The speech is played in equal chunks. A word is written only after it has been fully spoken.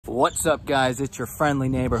What's up, guys? It's your friendly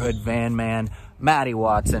neighborhood van man, Matty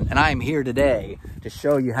Watson, and I am here today to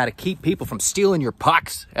show you how to keep people from stealing your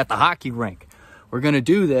pucks at the hockey rink. We're going to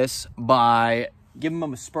do this by giving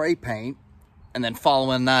them a spray paint and then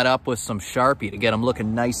following that up with some Sharpie to get them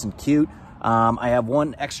looking nice and cute. I have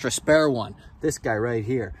one extra spare one, this guy right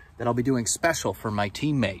here, that I'll be doing special for my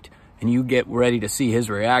teammate. And you get ready to see his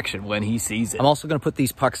reaction when he sees it. I'm also gonna put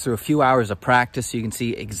these pucks through a few hours of practice so you can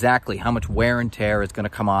see exactly how much wear and tear is gonna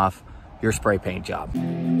come off your spray paint job.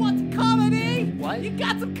 What's comedy? What? You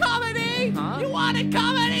got some comedy? Huh? You wanted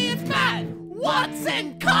comedy? It's Matt. What's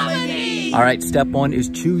in comedy? All right, step one is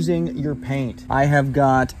choosing your paint. I have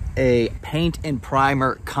got a paint and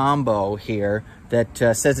primer combo here that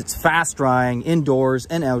says it's fast drying, indoors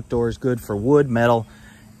and outdoors, good for wood, metal,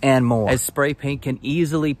 and more. As spray paint can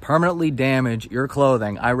easily permanently damage your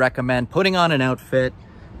clothing, I recommend putting on an outfit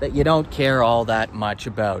that you don't care all that much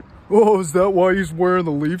about. Oh, is that why he's wearing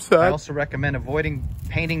the Leafs hat? I also recommend avoiding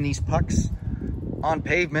painting these pucks on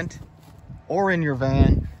pavement or in your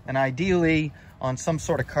van, and ideally on some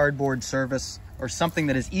sort of cardboard surface or something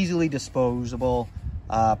that is easily disposable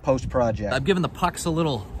post-project. I've given the pucks a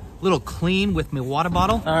little clean with my water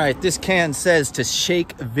bottle. All right, this can says to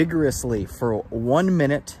shake vigorously for 1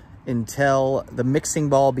 minute until the mixing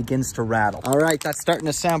ball begins to rattle. All right, that's starting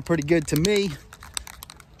to sound pretty good to me.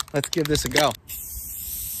 Let's give this a go.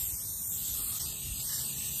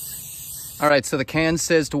 All right, so the can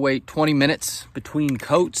says to wait 20 minutes between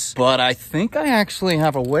coats, but I think I actually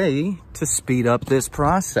have a way to speed up this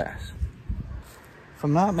process. If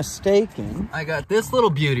I'm not mistaken, I got this little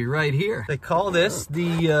beauty right here. They call this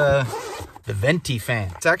the venti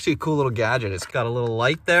fan. It's actually a cool little gadget. It's got a little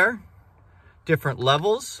light there, different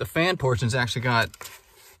levels. The fan portion's actually got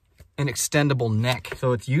an extendable neck,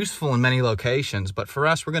 so it's useful in many locations, but for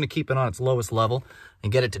us, we're gonna keep it on its lowest level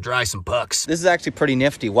and get it to dry some pucks. This is actually pretty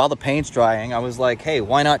nifty. While the paint's drying, I was like, hey,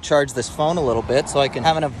 why not charge this phone a little bit so I can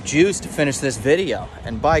have enough juice to finish this video?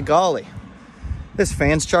 And by golly, this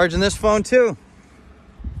fan's charging this phone too.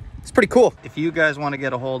 It's pretty cool. If you guys want to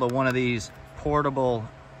get a hold of one of these portable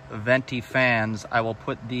venti fans, I will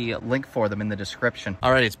put the link for them in the description.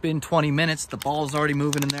 All right, it's been 20 minutes. The ball's already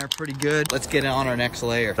moving in there pretty good. Let's get on our next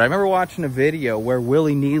layer. I remember watching a video where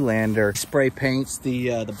Willie Nylander spray paints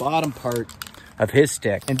the bottom part of his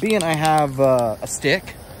stick. And being I have a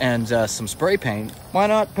stick and some spray paint, why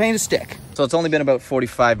not paint a stick? So it's only been about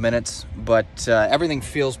 45 minutes, but everything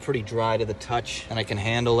feels pretty dry to the touch and I can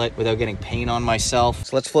handle it without getting paint on myself.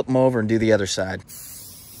 So let's flip them over and do the other side.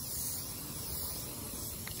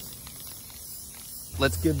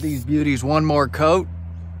 Let's give these beauties one more coat,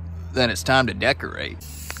 then it's time to decorate.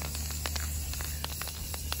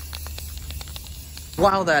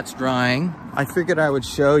 While that's drying, I figured I would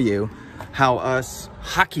show you how us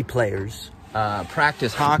hockey players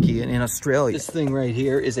practice hockey in Australia. This thing right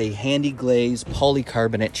here is a handy glaze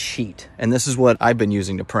polycarbonate sheet, and this is what I've been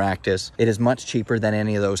using to practice. It is much cheaper than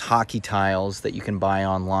any of those hockey tiles that you can buy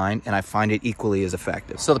online, and I find it equally as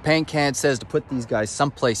effective. So the paint can says to put these guys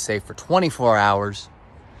someplace safe for 24 hours,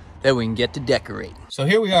 then we can get to decorate. So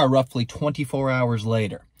here we are roughly 24 hours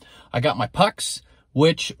later. I got my pucks,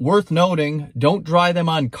 which, worth noting, don't dry them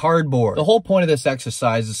on cardboard. The whole point of this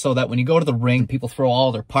exercise is so that when you go to the rink, people throw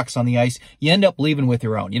all their pucks on the ice, you end up leaving with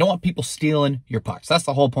your own. You don't want people stealing your pucks. That's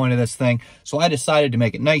the whole point of this thing. So I decided to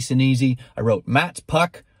make it nice and easy. I wrote Matt's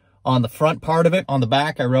puck on the front part of it. On the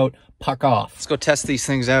back, I wrote puck off. Let's go test these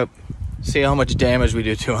things out. See how much damage we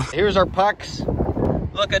do to them. Here's our pucks.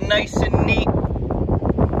 Looking nice and neat.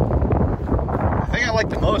 The thing I like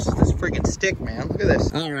the most is this freaking stick, man. Look at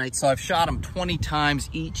this. All right, so I've shot them 20 times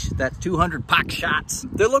each. That's 200 puck shots.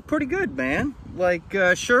 They look pretty good, man. Like,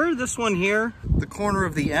 sure, this one here, the corner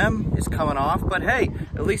of the M is coming off, but hey,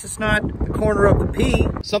 at least it's not the corner of the P.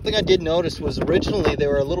 Something I did notice was originally they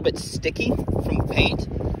were a little bit sticky from the paint,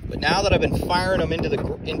 but now that I've been firing them into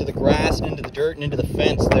the grass, and into the dirt, and into the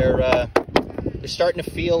fence, they're starting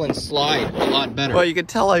to feel and slide a lot better. Well, you can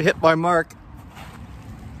tell I hit my mark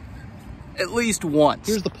at least once.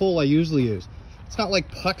 Here's the pole I usually use. It's not like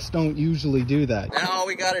pucks don't usually do that. Now all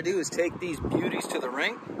we gotta do is take these beauties to the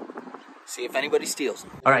rink, see if anybody steals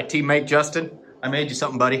them. All right, teammate Justin, I made you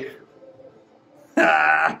something, buddy.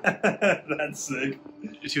 That's sick.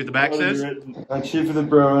 You see what the back says? I cheer for the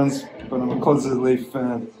Bruins, but I'm a closet Leaf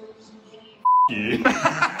fan. You.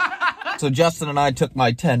 So Justin and I took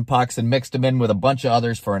my 10 pucks and mixed them in with a bunch of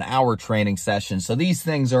others for an hour training session. So these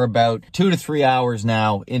things are about 2 to 3 hours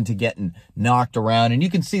now into getting knocked around. And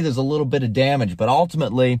you can see there's a little bit of damage, but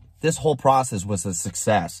ultimately this whole process was a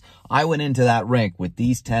success. I went into that rink with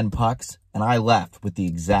these 10 pucks and I left with the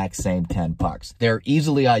exact same 10 pucks. They're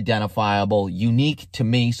easily identifiable, unique to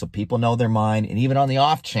me, so people know they're mine. And even on the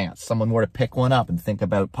off chance someone were to pick one up and think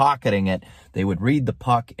about pocketing it, they would read the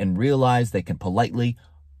puck and realize they can politely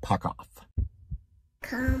puck off.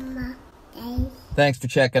 Thanks for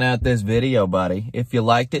checking out this video, buddy. If you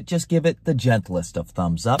liked it, just give it the gentlest of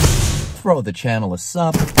thumbs up, throw the channel a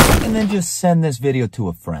sub, and then just send this video to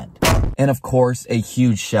a friend. And of course, a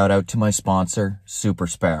huge shout out to my sponsor, Super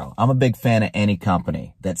Sparrow. I'm a big fan of any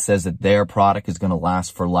company that says that their product is going to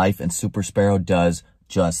last for life, and Super Sparrow does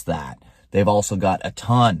just that. They've also got a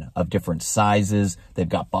ton of different sizes. They've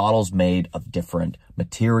got bottles made of different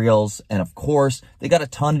materials. And of course, they got a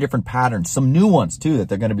ton of different patterns, some new ones too that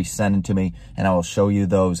they're going to be sending to me, and I will show you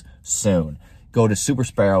those soon. Go to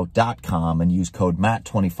supersparrow.com and use code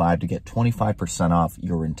MATT25 to get 25% off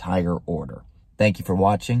your entire order. Thank you for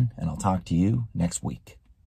watching, and I'll talk to you next week.